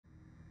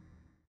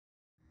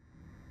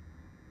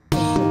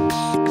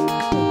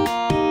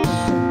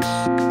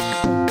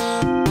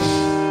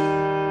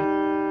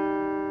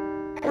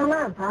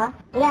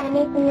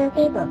meet some new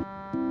people.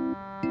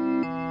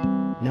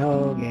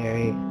 No,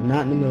 Gary, I'm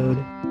not in the mood.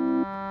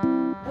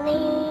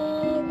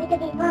 Please, it could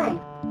be fun.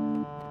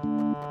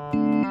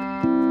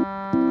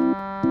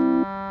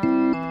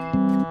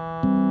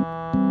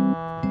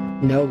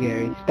 No,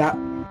 Gary, stop.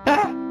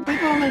 Ah!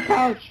 People on my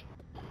couch!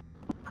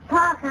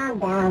 Paul, calm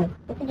down.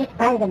 This is just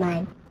friends of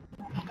mine.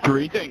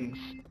 Greetings.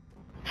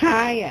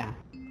 Hiya.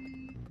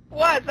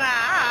 What's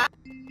up?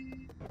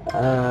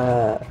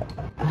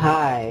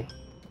 Hi.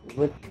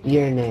 What's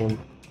your name?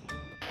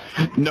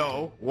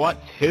 No,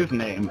 what's his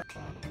name?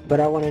 But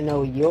I want to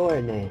know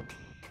your name.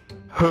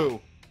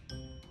 Who?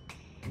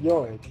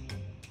 Yours.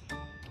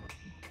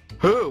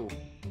 Who?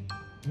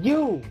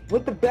 You!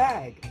 With the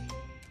bag!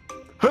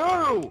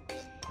 Who?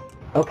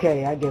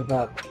 Okay, I give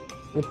up.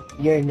 What's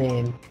your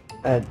name?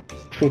 A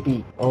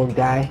trippy old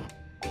guy?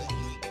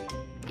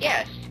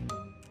 Yes,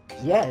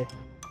 Yes.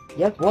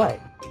 Yes what?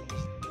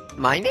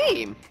 my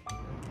name.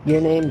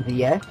 Your name's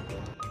Yes?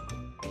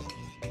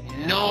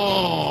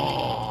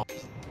 No.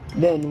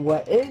 Then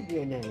what is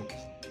your name?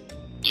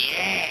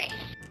 Yes.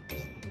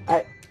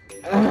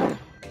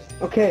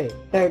 Okay,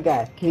 third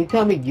guy. Can you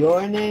tell me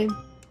your name?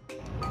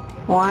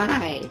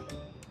 Why?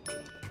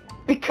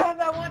 Because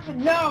I want to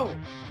know!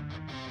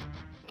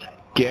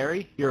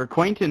 Gary, your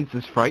acquaintance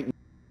is frightened.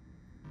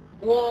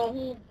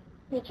 Yeah,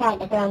 he tried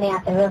to throw me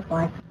off the roof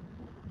once.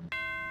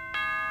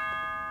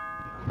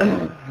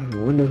 I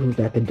wonder who's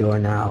at the door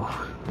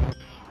now.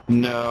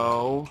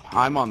 No,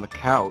 I'm on the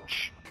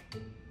couch.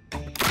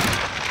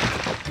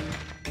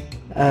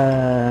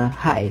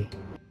 Hi.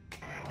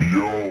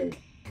 No.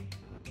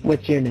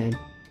 What's your name?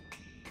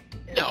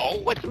 No,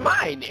 what's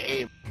my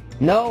name?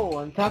 No,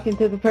 I'm talking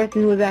to the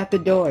person who was at the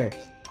door.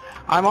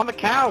 I'm on the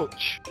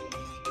couch.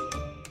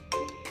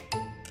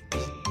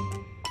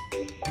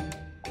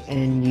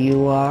 And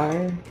you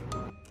are?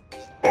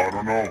 I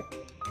don't know.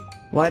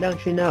 Why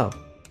don't you know?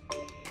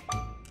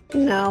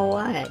 No,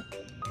 what?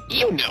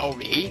 You know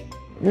me.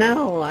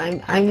 No,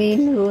 I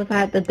mean who was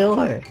at the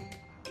door.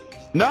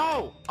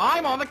 No,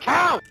 I'm on the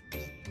couch.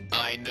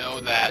 I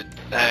know that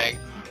thing.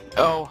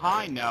 Oh,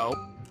 hi, no.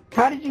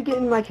 How did you get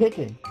in my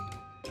kitchen?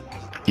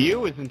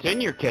 You isn't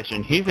in your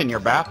kitchen. He's in your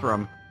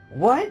bathroom.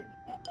 What?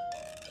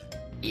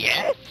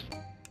 Yes?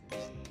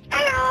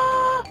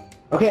 Hello?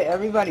 Okay,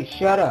 everybody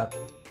shut up.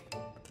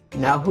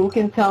 Now who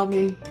can tell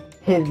me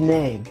his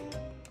name?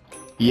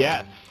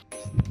 Yes.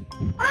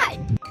 What?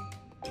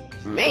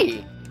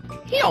 Me?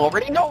 He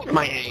already knows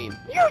my name.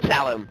 You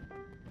tell him.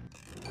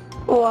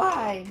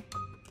 Why?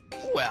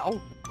 Well,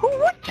 who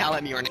would tell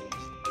him your name?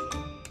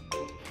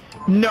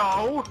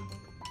 No.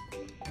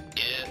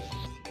 Yes.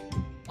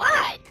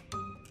 What?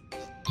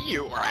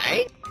 You,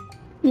 right?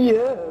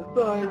 Yes,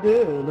 I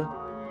did.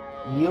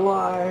 You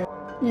are...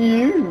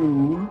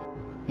 you.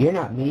 You're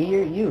not me,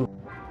 you're you.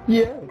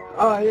 Yes,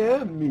 I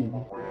am me.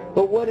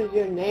 But what is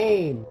your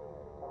name?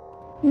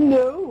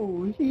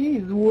 No,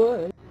 he's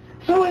what?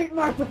 Sweet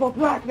merciful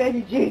black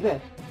baby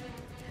Jesus!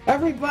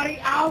 Everybody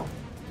out!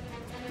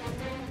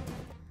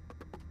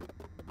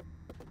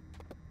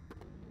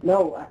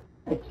 No,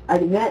 I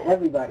meant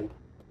everybody.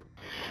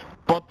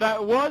 But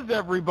that was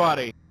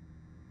everybody.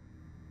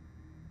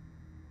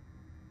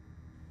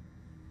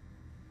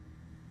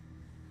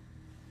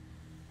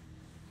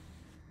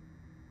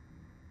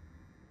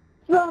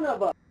 Son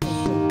of a...